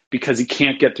penalty because he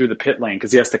can't get through the pit lane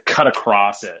because he has to cut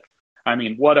across it. I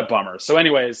mean, what a bummer. So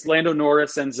anyways, Lando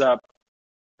Norris ends up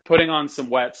putting on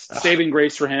some wets. Saving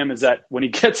grace for him is that when he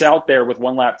gets out there with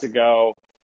 1 lap to go,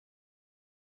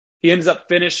 he ends up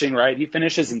finishing, right? He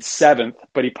finishes in 7th,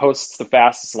 but he posts the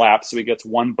fastest lap, so he gets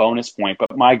 1 bonus point.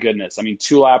 But my goodness, I mean,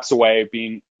 2 laps away,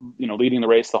 being, leading the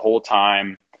race the whole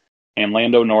time. And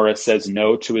Lando Norris says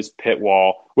no to his pit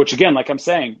wall, which, again, like I'm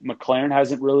saying, McLaren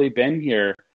hasn't really been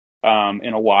here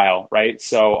in a while, right?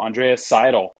 So Andreas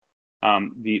Seidel,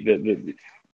 the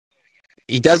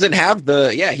He doesn't have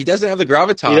he doesn't have the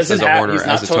gravitas as a Horner, he's as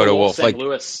not a Toto Toto Wolff Wolff. saying, Like,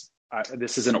 Lewis,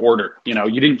 this is an order. You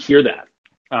didn't hear that.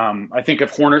 I think if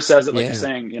Horner says it, like you're yeah,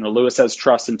 saying, Lewis has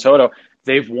trust in Toto.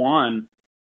 They've won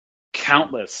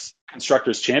countless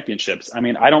constructors championships. I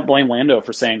mean, I don't blame Lando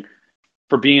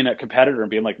for being a competitor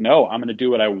and being like, no, I'm going to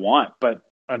do what I want. But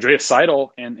Andreas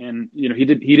Seidel, and he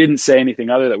didn't say anything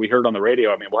other that we heard on the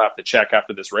radio. I mean, we'll have to check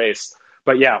after this race.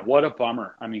 But yeah, what a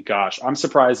bummer. I mean, gosh, I'm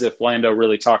surprised if Lando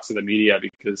really talks to the media,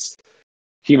 because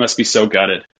he must be so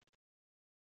gutted.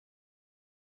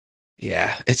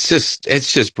 yeah, it's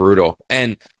just brutal.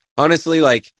 And honestly,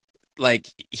 like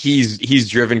he's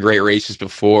driven great races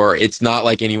before. It's not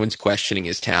like anyone's questioning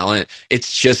his talent.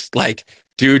 It's just like,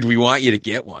 dude, we want you to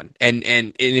get one. And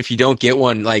if you don't get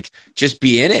one, like, just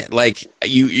be in it. Like,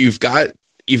 you've got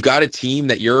a team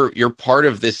that you're part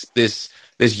of, this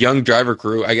young driver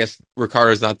crew. I guess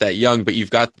Ricardo's not that young, but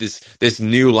you've got this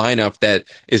new lineup that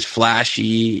is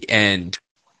flashy, and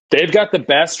They've got the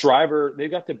best driver.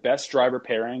 They've got the best driver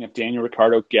pairing. If Daniel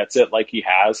Ricciardo gets it like he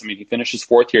has, I mean, he finishes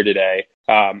 4th here today.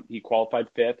 He qualified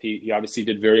 5th. He obviously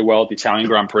did very well at the Italian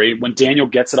Grand Prix. When Daniel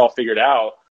gets it all figured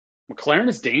out, McLaren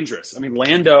is dangerous. I mean,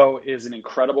 Lando is an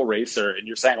incredible racer, and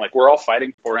you're saying, like, we're all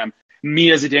fighting for him.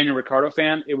 Me, as a Daniel Ricciardo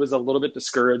fan, it was a little bit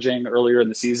discouraging earlier in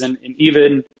the season, and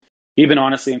even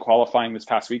honestly in qualifying this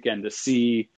past weekend, to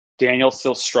see Daniel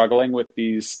still struggling with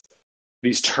these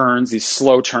turns, these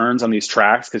slow turns on these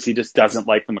tracks, because he just doesn't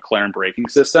like the McLaren braking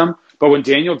system. But when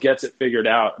Daniel gets it figured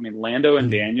out, I mean, Lando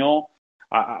and Daniel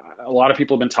A lot of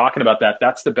people have been talking about that.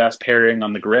 That's the best pairing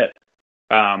on the grid.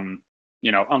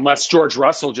 Unless George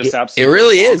Russell just It absolutely goes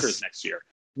really bonkers is. next year.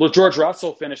 Well, George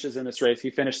Russell finishes in this race. He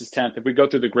finishes 10th. If we go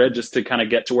through the grid just to kind of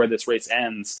get to where this race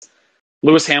ends,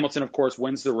 Lewis Hamilton, of course,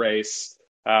 wins the race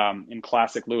in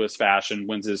classic Lewis fashion,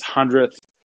 wins his 100th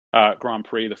Grand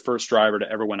Prix, the first driver to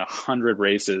ever win 100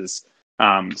 races.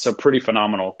 So pretty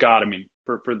phenomenal. God, I mean,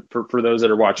 for those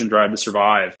that are watching Drive to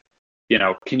Survive,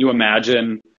 can you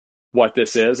imagine what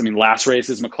this is? I mean, last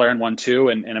races McLaren won two,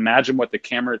 and imagine what the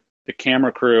camera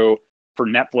crew for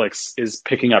Netflix is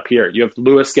picking up here. You have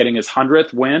Lewis getting his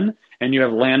 100th win, and you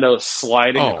have Lando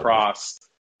sliding Oh, across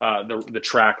the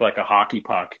track like a hockey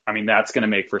puck. I mean, that's going to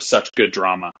make for such good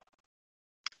drama.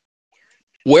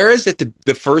 whereas at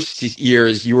the first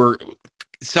years,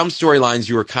 some storylines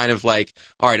you were kind of like,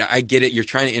 all right, I get it. You're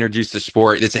trying to introduce the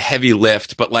sport. It's a heavy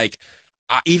lift, but like,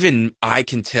 even I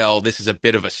can tell this is a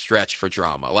bit of a stretch for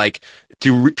drama. Like,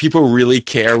 people really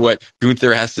care what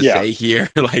Gunther has to Yeah, say here?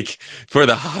 Like, for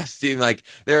the Haas team, like,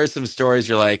 there are some stories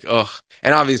you're like, oh,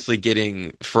 and obviously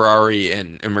getting Ferrari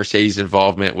and Mercedes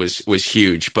involvement was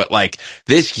huge. But like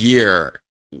this year,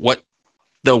 what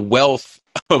the wealth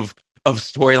of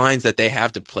storylines that they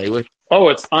have to play with. oh,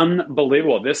 it's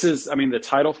unbelievable. This is, I mean, the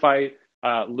title fight.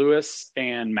 Lewis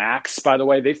and Max, by the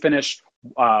way, they finished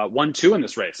 1-2 in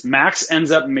this race. Max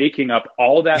ends up making up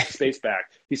all that space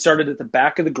back. He started at the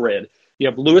back of the grid. You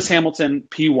have Lewis Hamilton,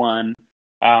 P1.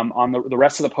 On the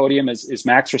rest of the podium is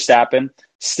Max Verstappen.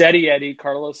 Steady Eddie,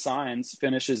 Carlos Sainz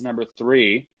finishes number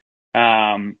 3,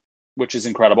 which is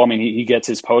incredible. I mean, he gets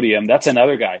his podium. That's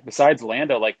another guy. Besides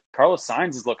Lando, like Carlos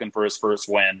Sainz is looking for his first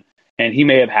win. And he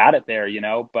may have had it there,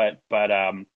 but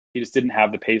he just didn't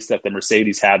have the pace that the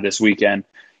Mercedes had this weekend.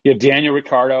 You have Daniel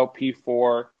Ricciardo,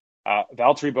 P4,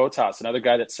 Valtteri Bottas, another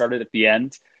guy that started at the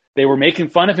end. They were making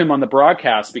fun of him on the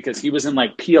broadcast because he was in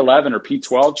like P11 or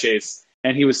P12 chase,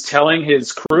 and he was telling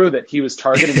his crew that he was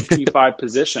targeting a P5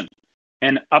 position.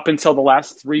 And up until the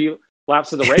last 3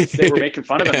 laps of the race, they were making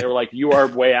fun of him. They were like, "You are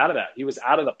way out of that." He was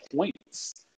out of the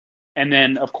points. And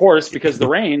then, of course, because of the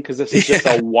rain, because this is just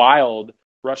Yeah. a wild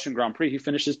Russian Grand Prix, he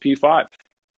finishes P5.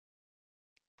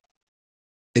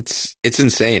 It's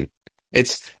insane.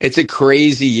 It's a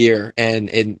crazy year,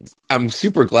 and I'm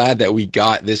super glad that we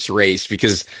got this race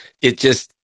because it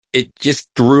just it just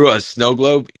threw a snow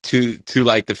globe to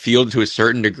like the field to a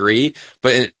certain degree,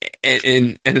 but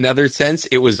in another sense,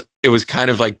 it was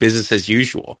kind of like business as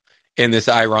usual in this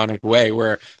ironic way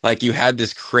where like you had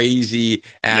this crazy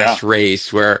Yeah. ass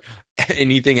race where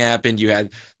anything happened. You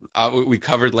had we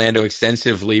covered Lando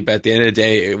extensively, but at the end of the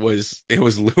day, it was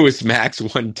Lewis Max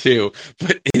 1-2,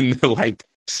 but in the like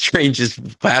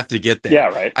strangest path to get Yeah,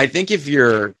 there. right. I think if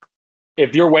you're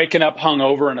If you're waking up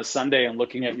hungover on a Sunday and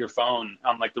looking at your phone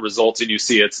on like the results and you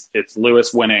see it's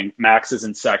Lewis winning, Max is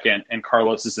in second, and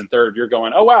Carlos is in third, you're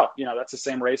going, oh wow, that's the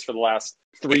same race for the last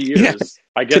 3 yeah, years.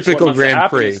 I guess what typical must have Grand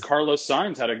happened is Prix. Carlos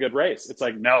Sainz had a good race. It's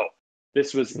like, no,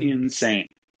 this was insane.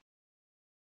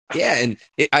 Yeah, and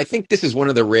I think this is one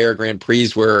of the rare Grand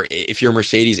Prix where if you're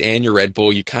Mercedes and you're Red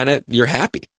Bull, you're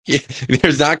happy.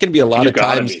 There's not going to be a lot You of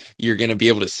gotta times be. you're going to be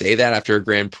able to say that after a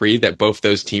Grand Prix that both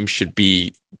those teams should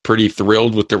be pretty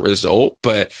thrilled with the result.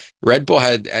 But Red Bull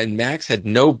had and Max had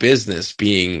no business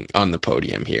being on the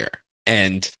podium here.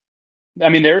 And I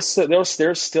mean, there's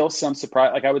still some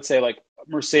surprise. Like I would say, like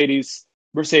Mercedes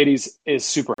is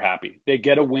super happy. They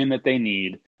get a win that they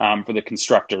need for the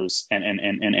constructors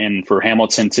and for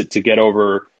Hamilton to get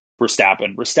over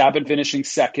Verstappen. Verstappen finishing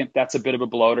second. That's a bit of a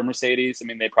blow to Mercedes. I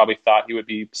mean, they probably thought he would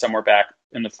be somewhere back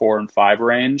in the 4 and 5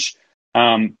 range.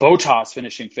 Bottas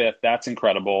finishing fifth. That's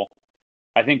incredible.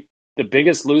 I think the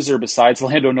biggest loser besides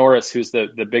Lando Norris, who's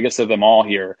the biggest of them all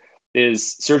here,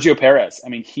 is Sergio Perez. I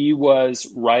mean, he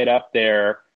was right up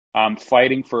there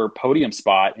fighting for a podium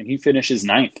spot, and he finishes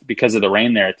ninth because of the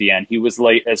rain there at the end. He was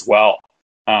late as well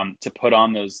to put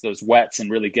on those wets and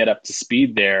really get up to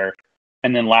speed there.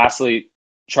 And then lastly,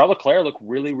 Charles Leclerc looked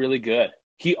really, really good.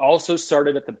 He also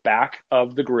started at the back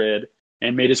of the grid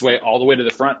and made his way all the way to the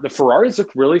front. The Ferraris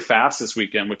looked really fast this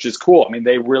weekend, which is cool. I mean,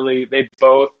 they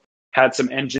both had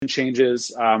some engine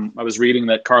changes. I was reading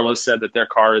that Carlos said that their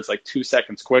car is like 2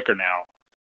 seconds quicker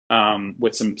now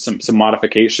with some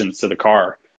modifications to the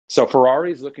car. So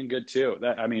Ferrari's looking good too.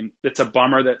 I mean, it's a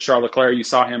bummer that Charles Leclerc. You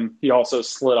saw him; he also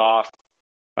slid off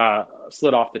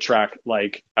the track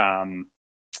like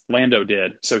Lando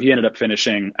did. So he ended up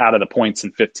finishing out of the points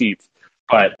in 15th.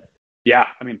 But yeah,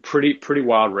 I mean, pretty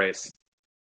wild race.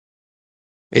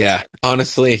 Yeah,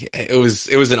 honestly, it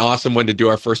was an awesome one to do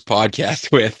our first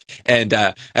podcast with. And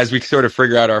as we sort of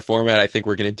figure out our format, I think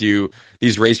we're going to do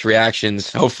these race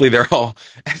reactions. Hopefully, they're all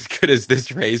as good as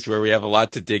this race, where we have a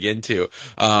lot to dig into.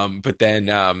 But then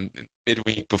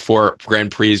midweek before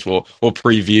Grand Prix, we'll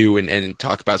preview and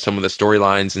talk about some of the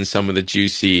storylines and some of the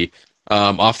juicy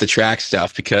off the track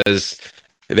stuff, because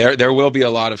there will be a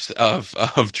lot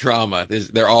of drama.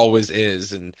 There always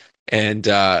is, and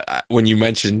when you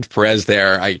mentioned Perez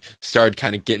there, I started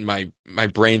kind of getting my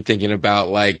brain thinking about,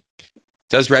 like,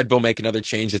 does Red Bull make another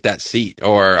change at that seat,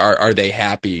 or are they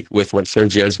happy with what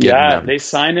Sergio's giving Yeah, them? they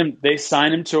signed him. They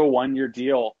signed him to a 1 year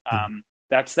deal.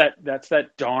 That's that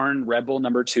darn Red Bull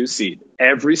number two seat.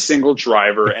 Every single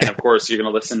driver, and of course, you're going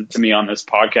to listen to me on this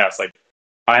podcast. Like,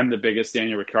 I'm the biggest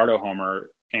Daniel Ricciardo homer,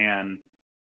 and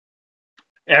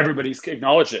everybody's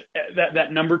acknowledged it.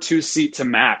 That number two seat to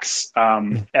Max.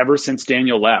 Ever since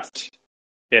Daniel left,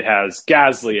 it has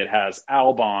Gasly, it has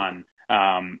Albon,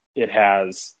 it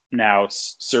has now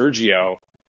Sergio.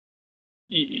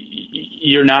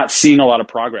 You're not seeing a lot of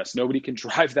progress. Nobody can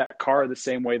drive that car the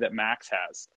same way that Max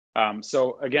has.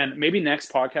 So again, maybe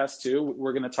next podcast too,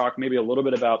 we're going to talk maybe a little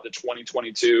bit about the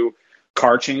 2022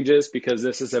 car changes, because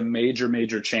this is a major,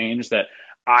 major change that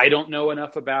I don't know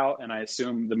enough about, and I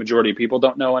assume the majority of people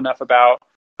don't know enough about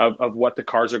of what the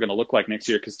cars are going to look like next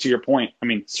year. Because to your point, I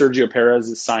mean, Sergio Perez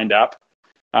is signed up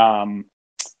um,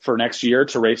 for next year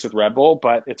to race with Red Bull,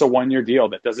 but it's a 1 year deal.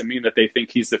 That doesn't mean that they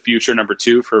think he's the future number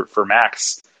two for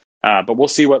Max. But we'll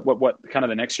see what kind of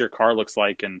the next year car looks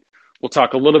like, and we'll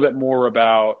talk a little bit more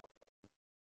about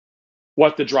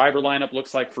what the driver lineup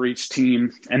looks like for each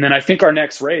team. And then I think our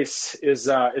next race is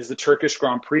the Turkish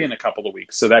Grand Prix in a couple of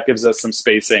weeks, so that gives us some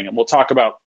spacing, and we'll talk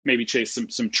about maybe Chase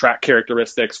some track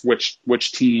characteristics,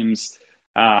 which teams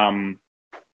are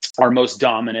most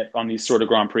dominant on these sort of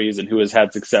Grand Prix, and who has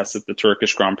had success at the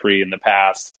Turkish Grand Prix in the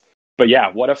past. But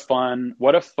yeah, what a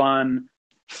fun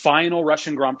final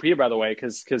Russian Grand Prix, by the way,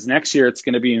 because next year it's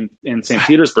going to be in St.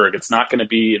 Petersburg. It's not going to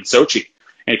be in Sochi,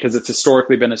 because it's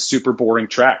historically been a super boring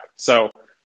track. So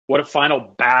what a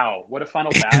final bow. What a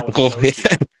final bow in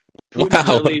Sochi. Putin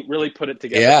Wow. really put it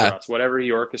together for Yeah. us, whatever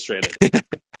he orchestrated.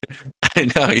 I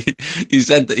know he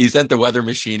sent the weather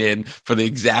machine in for the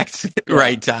exact Yeah.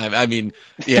 right time. I mean,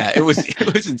 yeah, it was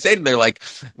insane. They're like,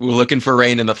 we're looking for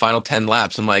rain in the final 10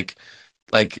 laps. I'm like,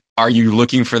 are you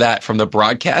looking for that from the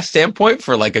broadcast standpoint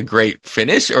for like a great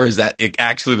finish, or is that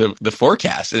actually the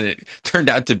forecast? And it turned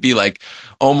out to be like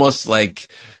almost like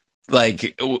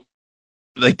like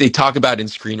they talk about in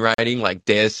screenwriting, like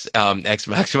Deus Ex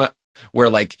Machina, where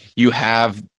like you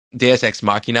have Deus Ex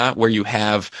Machina, where you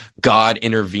have God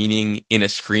intervening in a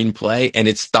screenplay, and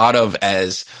it's thought of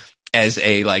as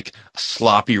a like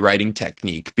sloppy writing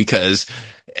technique, because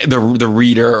the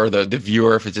reader or the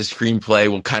viewer, if it's a screenplay,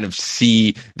 will kind of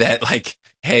see that, like,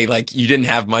 hey, like, you didn't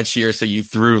have much here, so you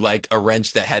threw like a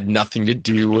wrench that had nothing to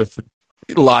do with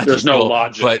There's no logical. But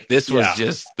logic. this was Yeah.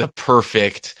 just the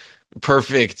perfect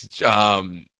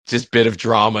just bit of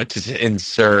drama to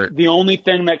insert. The only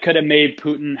thing that could have made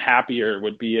Putin happier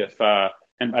would be if,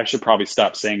 and I should probably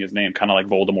stop saying his name, kind of like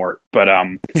Voldemort. But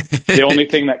the only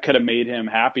thing that could have made him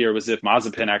happier was if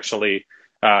Mazepin actually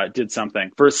did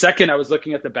something. For a second, I was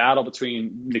looking at the battle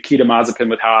between Nikita Mazepin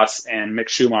with Haas and Mick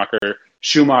Schumacher.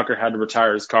 Schumacher had to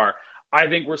retire his car. I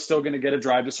think we're still going to get a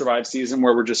Drive to Survive season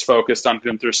where we're just focused on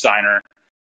Günther Steiner,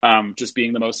 just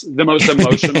being the most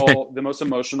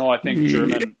emotional, I think,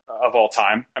 German of all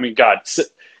time. I mean, God,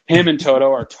 him and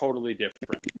Toto are totally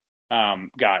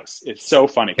different guys. It's so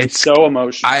funny. He's It's so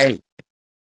emotional. I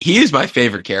He is my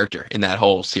favorite character in that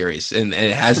whole series, and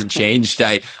it hasn't changed.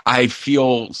 I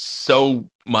feel so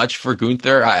much for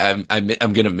Gunther.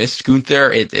 I'm gonna miss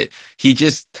Gunther. He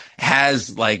just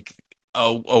has like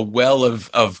a well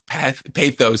of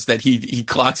pathos that he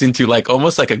clocks into, like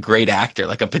almost like a great actor,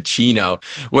 like a Pacino,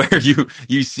 where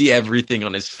you see everything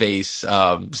on his face.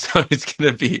 So it's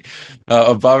gonna be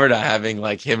a bummer not having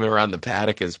like him around the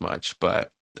paddock as much,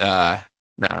 but no.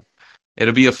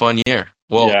 It'll be a fun year.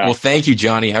 Well, Yeah, thank you,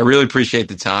 Johnny. I really appreciate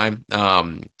the time.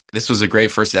 This was a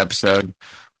great first episode.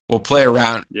 We'll play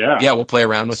around. yeah, Yeah, we'll play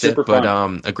around with it, super but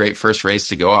fun. a great first race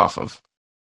to go off of.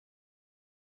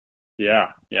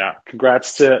 Yeah, yeah.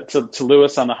 Congrats to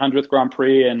Lewis on the 100th Grand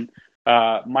Prix, and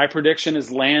my prediction is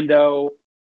Lando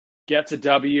gets a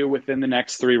W within the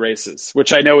next three races,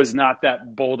 which I know is not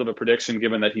that bold of a prediction,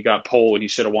 given that he got pole and he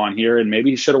should have won here, and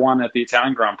maybe he should have won at the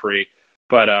Italian Grand Prix.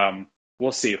 But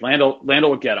we'll see. Lando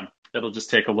will get him. It'll just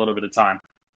take a little bit of time.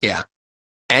 Yeah.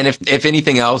 And if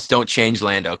anything else, don't change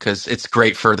Lando, because it's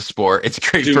great for the sport. It's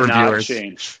great Do for not viewers.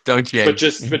 change. Don't But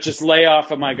change. just lay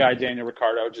off of my guy Daniel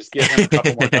Ricciardo. Just give him a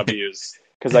couple more Ws.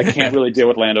 because I can't really deal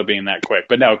with Lando being that quick.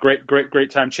 But no,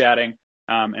 great time chatting.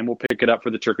 And we'll pick it up for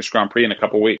the Turkish Grand Prix in a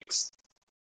couple weeks.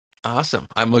 Awesome.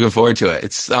 I'm looking forward to it.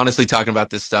 It's honestly talking about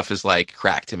this stuff is like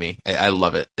crack to me. I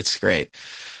love it. It's great.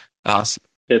 Awesome.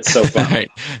 It's so All fun.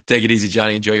 right. Take it easy,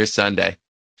 Johnny. Enjoy your Sunday.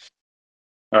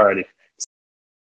 Alrighty.